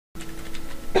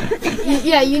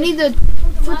Yeah, you need to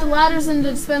put the ladders in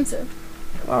the dispenser.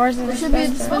 Well, where's the There should be a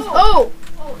dispenser? dispenser. Oh!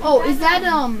 Oh, is that,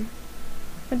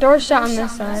 The door's shut on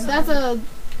this side. that's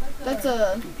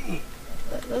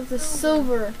a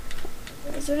silver.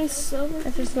 Is there any silver?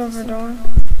 It's a silver door.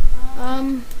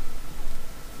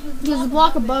 There's a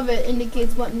block above it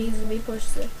indicates what needs to be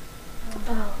pushed to.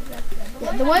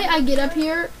 Yeah, the way I get up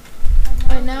here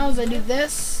right now is I do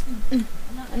this.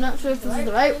 I'm not sure if this is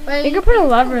the right way. You could put a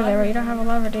lever there, but you don't have a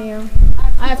lever, do you?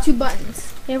 I have 2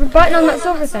 buttons. You have a button on that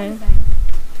silver thing.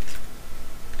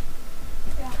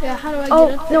 Yeah, how do I get Oh,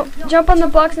 up there? no, jump on the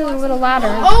blocks and there's a little ladder.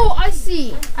 Oh, I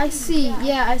see. I see.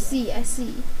 Yeah, I see.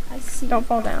 Don't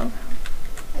fall down.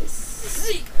 I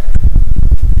see.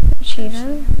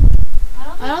 Cheater.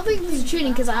 I don't think this is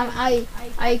cheating because I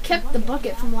kept the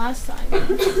bucket from last time.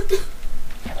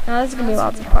 Now there's gonna be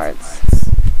lots of parts.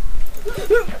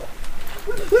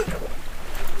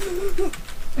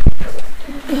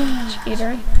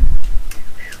 Cheater.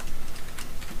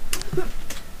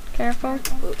 Careful.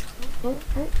 Oh.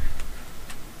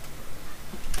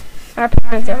 Our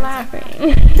parents are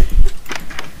laughing.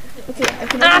 Okay, I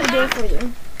can open the door for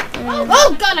you.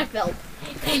 Oh God, I fell.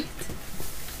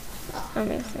 Let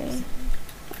me see.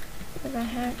 What the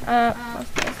heck?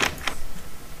 What's this?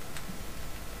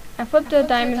 I flipped the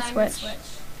diamond switch.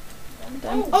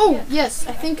 Oh yes,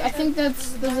 I think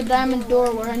there's a diamond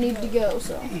door where I need to go.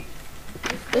 So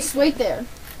just wait there.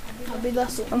 I'll be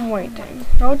listening. I'm waiting.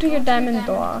 Go to your diamond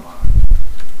door.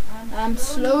 I'm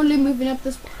slowly moving up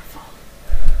this waterfall.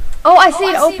 Oh, I see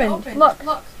it opened. Look.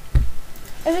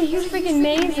 There's a huge freaking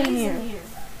maze in here.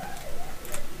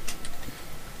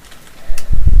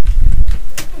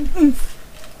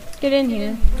 Get in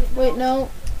here. Wait, no.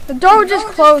 The door just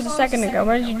closed a second ago.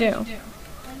 What did you do?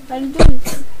 I didn't do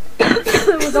anything.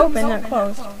 It was open, not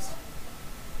closed.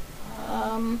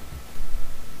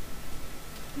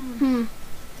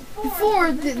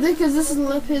 Before, because this is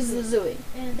Lapis-Lazuli,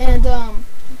 and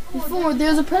before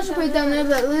there's a pressure plate down there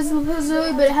that is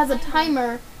Lapis-Lazuli, but it has a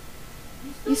timer.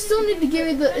 You still need to give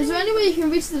me the. Is there any way you can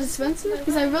reach the dispenser?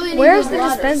 Because I really need. Where's those the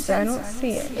ladders. dispenser? I don't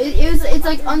see it. It's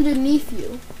like underneath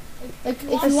you. Like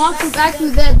if you walk back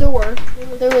through that door,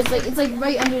 it's like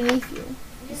right underneath you.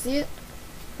 You see it?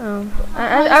 Oh,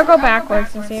 I'll go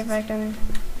backwards and see if I can.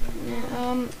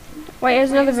 Yeah, Wait,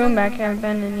 there's another room back here I haven't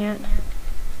been in yet.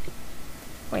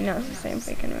 Wait, no, it's the same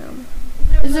freaking room.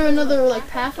 is there another like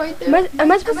path right there?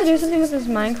 Am I supposed to do something with this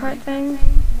minecart thing?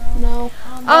 No.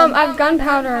 I have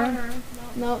gunpowder.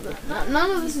 No,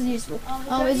 none of this is useful.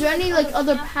 Is there any like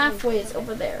other pathways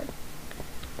over there?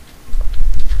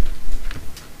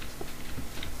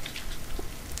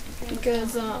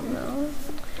 Because No.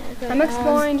 okay, I'm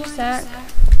exploring, just a sec.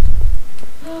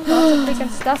 Lots of freaking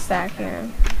stuff back here.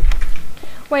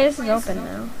 Wait, this is open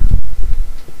now.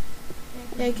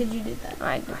 yeah, could you do that?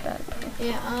 I did that.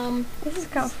 Yeah. This is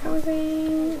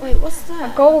confusing. Wait, what's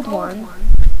that? A gold one.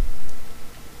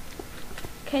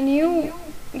 Can you?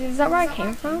 Is that where I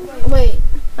came from? Wait,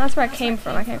 That's where I came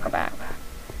from. I can't go back.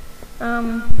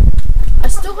 I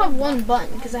still have 1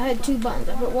 button because I had 2 buttons.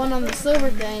 I put one on the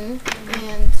silver thing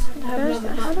and I have another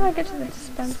How button. do I get to the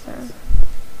dispenser?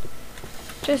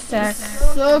 Just a sec.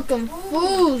 So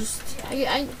confused.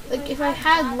 I like if I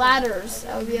had ladders,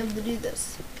 I would be able to do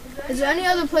this. Is there any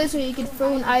other place where you could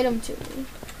throw an item to me?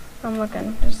 I'm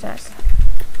looking. Just a sec.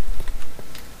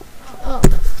 Oh,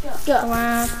 go.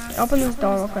 Glass. Open this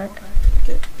door real quick.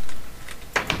 Okay.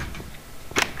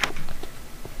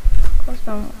 Close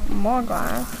down more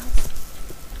glass.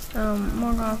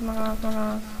 More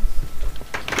glass.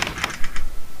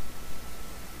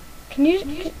 Can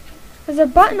you? There's a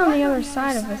button on the other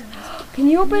side of this. Can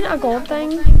you open a gold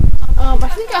thing? I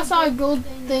think I saw a gold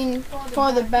thing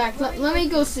farther back. Let me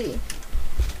go see.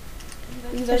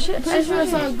 Because I'm pretty sure I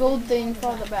saw a gold thing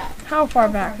farther back. How far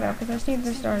back though? Because I just need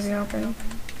this door to be open.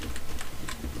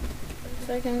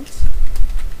 Seconds.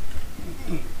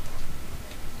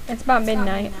 It's about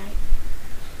midnight.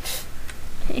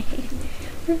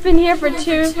 We've been here for 2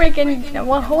 freaking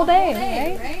whole day,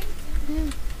 right?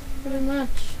 Yeah, pretty much.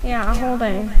 Yeah, a whole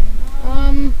day.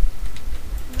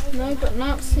 No, but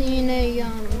not seeing a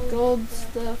gold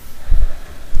stuff.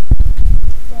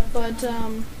 But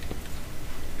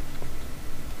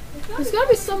there's gotta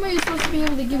be somewhere you're supposed to be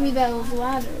able to give me those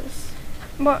ladders.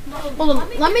 But Hold on,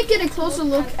 let me get a closer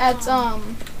look at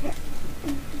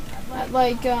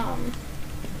like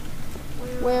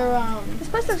where this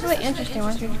place looks really interesting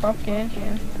once we both get in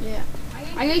here. yeah.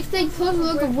 I need to take a closer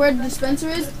look of where the dispenser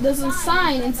is. There's a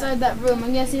sign inside that room.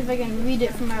 I'm gonna see if I can read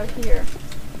it from out here.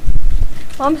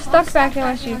 Well, I'm stuck back there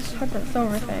once you put that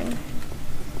silver thing.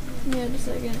 Yeah, just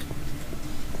a second.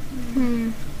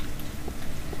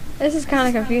 This is kind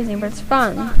of confusing, but it's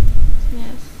fun.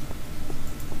 Yes.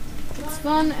 It's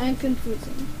fun and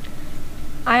confusing.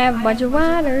 I have a bunch of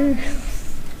water.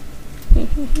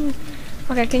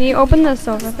 Okay, can you open the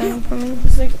silver thing for me?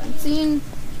 It's like, I'm seeing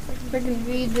if I can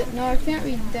read it. No, I can't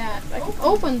read that. I can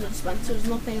open the dispenser. There's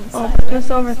nothing inside Open of the it.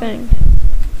 silver thing.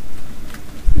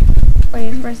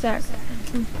 Wait for a sec.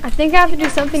 I think I have to do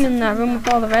something in that room with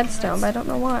all the redstone, but I don't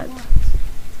know what.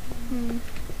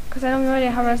 Because I don't have no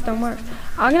idea how redstone works.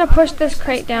 I'm going to push this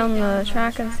crate down the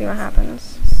track and see what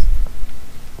happens.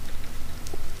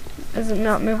 Is it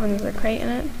not moving with the crate in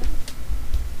it?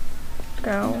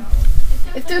 Go.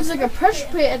 If there's like a pressure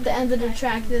plate at the end of the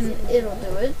track, then it'll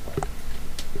do it.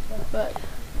 But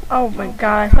Oh my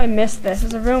god, I probably missed this.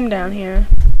 There's a room down here.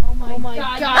 oh my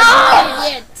god,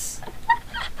 idiot!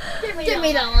 Give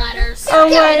me the ladders. Oh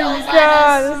my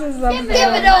god, this is Give me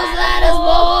those ladders,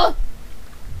 boy.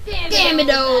 Give me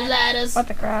those ladders. What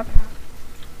the crap?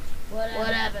 What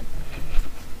happened?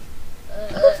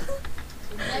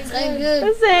 This ain't good.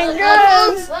 This ain't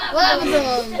good. What happened to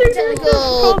them?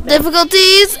 Technical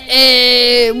difficulties.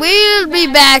 We'll be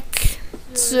back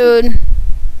soon.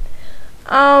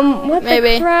 What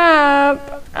Maybe. the crap?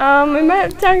 We might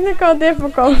have technical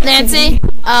difficulties. Nancy,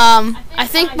 I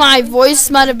think my voice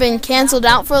might have been canceled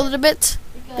out for a little bit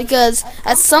because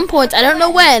at some point, I don't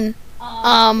know when,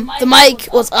 the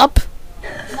mic was up,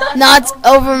 not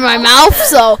over my mouth.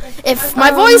 So if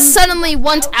my voice suddenly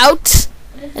went out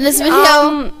in this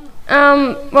video,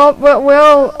 well,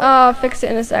 we'll fix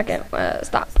it in a second.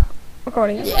 Stop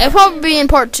recording. yeah, it'll probably be in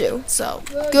part 2. So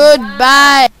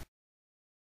goodbye.